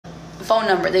phone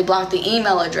number. They blocked the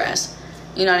email address.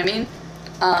 You know what I mean?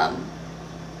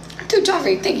 Dude,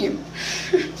 Joffrey, thank you.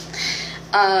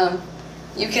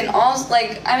 You can also,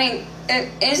 like, I mean, it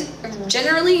is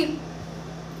generally,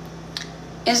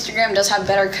 Instagram does have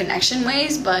better connection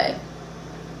ways, but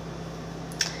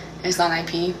it's not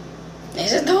IP.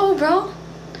 Is it though, bro?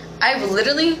 I've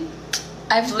literally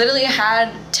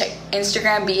had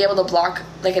Instagram be able to block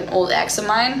like an old ex of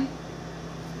mine.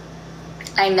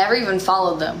 I never even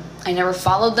followed them. I never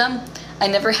followed them. I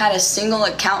never had a single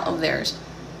account of theirs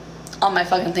on my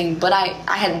fucking thing, but I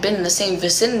had been in the same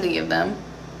vicinity of them.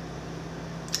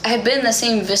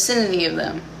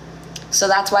 So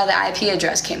that's why the IP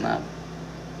address came up.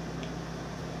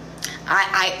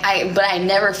 But I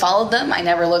never followed them. I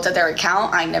never looked at their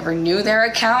account. I never knew their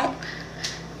account.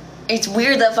 It's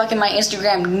weird that fucking my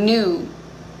Instagram knew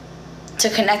to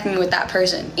connect me with that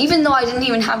person, even though I didn't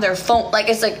even have their phone. Like,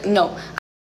 it's like, no,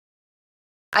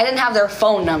 I didn't have their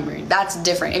phone number. That's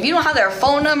different. If you don't have their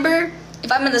phone number,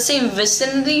 if I'm in the same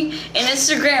vicinity and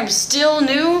Instagram still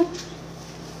knew,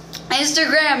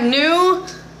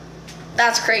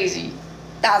 that's crazy.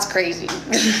 That's crazy.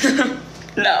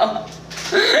 No.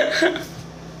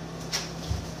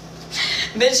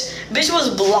 Bitch was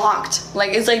blocked.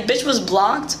 Like, it's like bitch was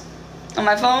blocked on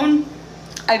my phone.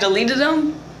 I deleted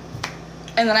them,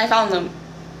 and then I found them,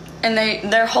 and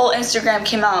their whole Instagram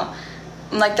came out.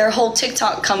 Like, their whole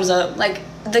TikTok comes up. Like,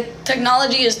 the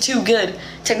technology is too good.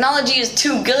 Technology is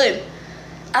too good.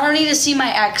 I don't need to see my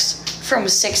ex from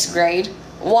 6th grade.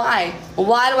 Why?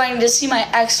 Why do I need to see my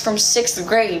ex from 6th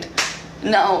grade?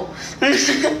 No.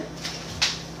 I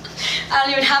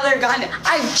don't even have their guidance.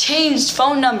 I've changed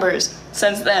phone numbers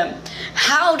since then.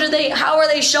 How are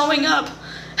they showing up?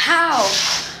 How?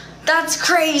 That's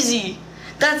crazy.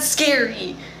 That's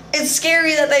scary. It's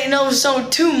scary that they know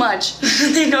too much.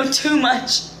 They know too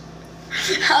much.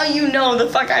 How you know the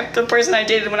person I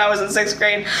dated when I was in 6th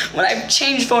grade, when I've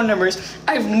changed phone numbers,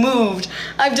 I've moved,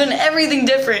 I've done everything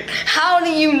different. How do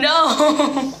you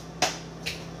know?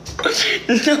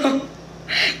 No.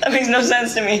 That makes no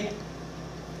sense to me.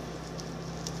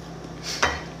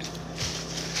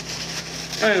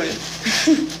 Anyway.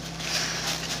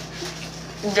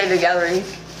 Data gathering.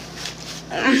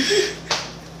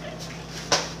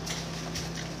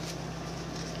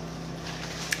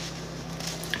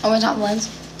 Oh, my top lens.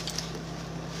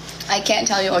 I can't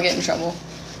tell you, I'll get in trouble.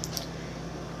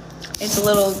 It's a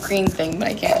little green thing, but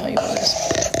I can't tell you what it is.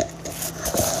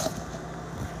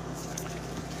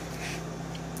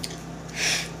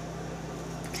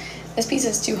 This pizza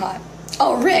is too hot.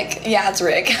 Oh, Rick. Yeah, it's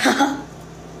Rick.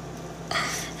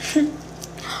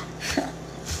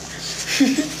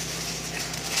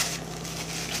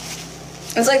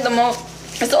 It's like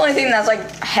it's the only thing that's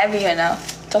like heavy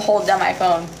enough to hold down my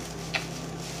phone.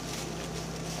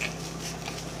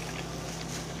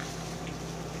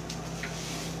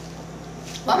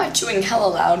 Why am I chewing hella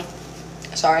loud?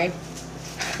 Sorry.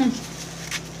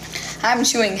 I'm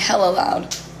chewing hella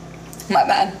loud. My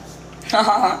bad.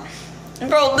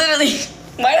 Bro, literally,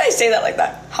 why did I say that like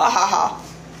that? Ha ha ha.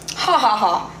 Ha ha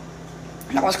ha.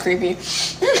 That was creepy.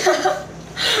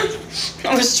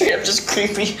 That was straight up just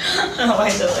creepy. I don't know why I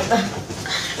said it like that.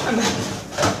 My bad.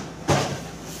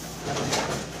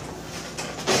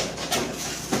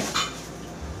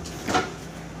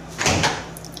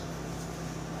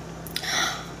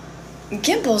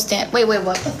 Gimbal stand. Wait,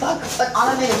 what the fuck? Like,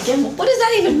 automated gimbal? What does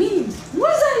that even mean? What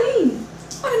does that mean?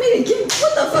 Automated gimbal?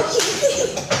 What the fuck you mean?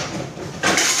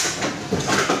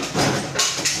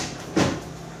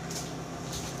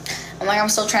 I'm like, I'm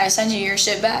still trying to send you your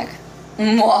shit back.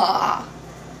 Mwah.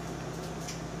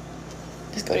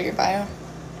 Just go to your bio.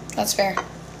 That's fair.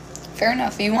 Fair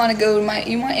enough. You want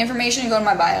information, go to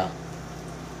my bio.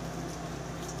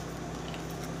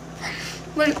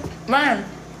 Wait,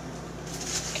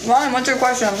 Ryan, what's your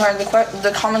question? I'm sorry,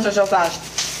 the comments are so fast.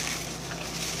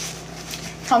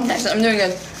 I'm next. I'm doing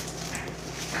good.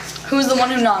 Who's the one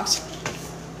who knocks?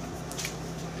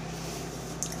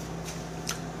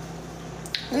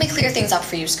 Let me clear things up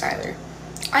for you, Skylar.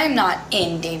 I am not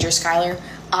in danger, Skylar.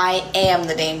 I am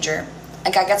the danger.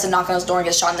 A guy gets a knock on his door and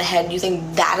gets shot in the head. You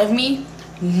think that of me?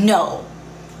 No.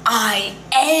 I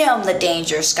am the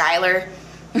danger, Skylar.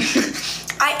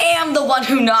 I am the one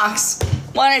who knocks.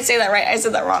 Why did I say that right? I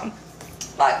said that wrong.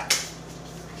 Fuck.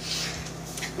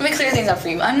 Let me clear things up for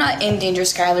you. I'm not in danger,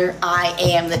 Skylar. I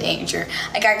am the danger.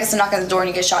 A guy gets a knock on the door and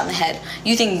he gets shot in the head.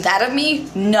 You think that of me?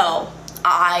 No.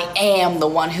 I am the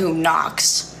one who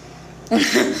knocks.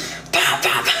 Pow,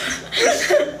 pow,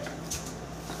 pow.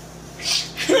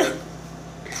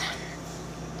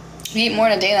 You eat more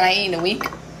in a day than I eat in a week?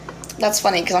 That's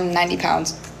funny because I'm 90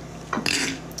 pounds.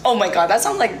 Oh my god, that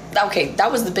sounds like, okay,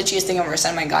 that was the bitchiest thing I've ever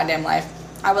said in my goddamn life.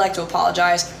 I would like to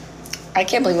apologize. I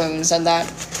can't believe I even said that.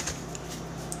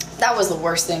 That was the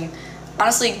worst thing.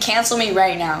 Honestly, cancel me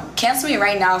right now. Cancel me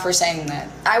right now for saying that.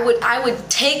 I would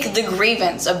take the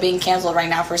grievance of being canceled right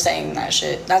now for saying that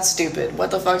shit. That's stupid. What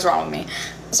the fuck's wrong with me?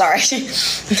 Sorry.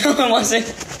 No, it wasn't.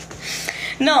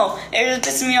 No, it was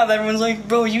pissing me off. Everyone's like,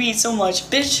 bro, you eat so much.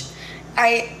 Bitch,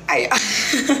 I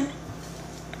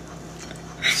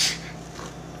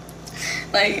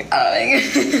like, I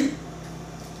don't know.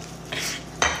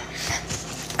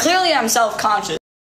 Clearly I'm self-conscious.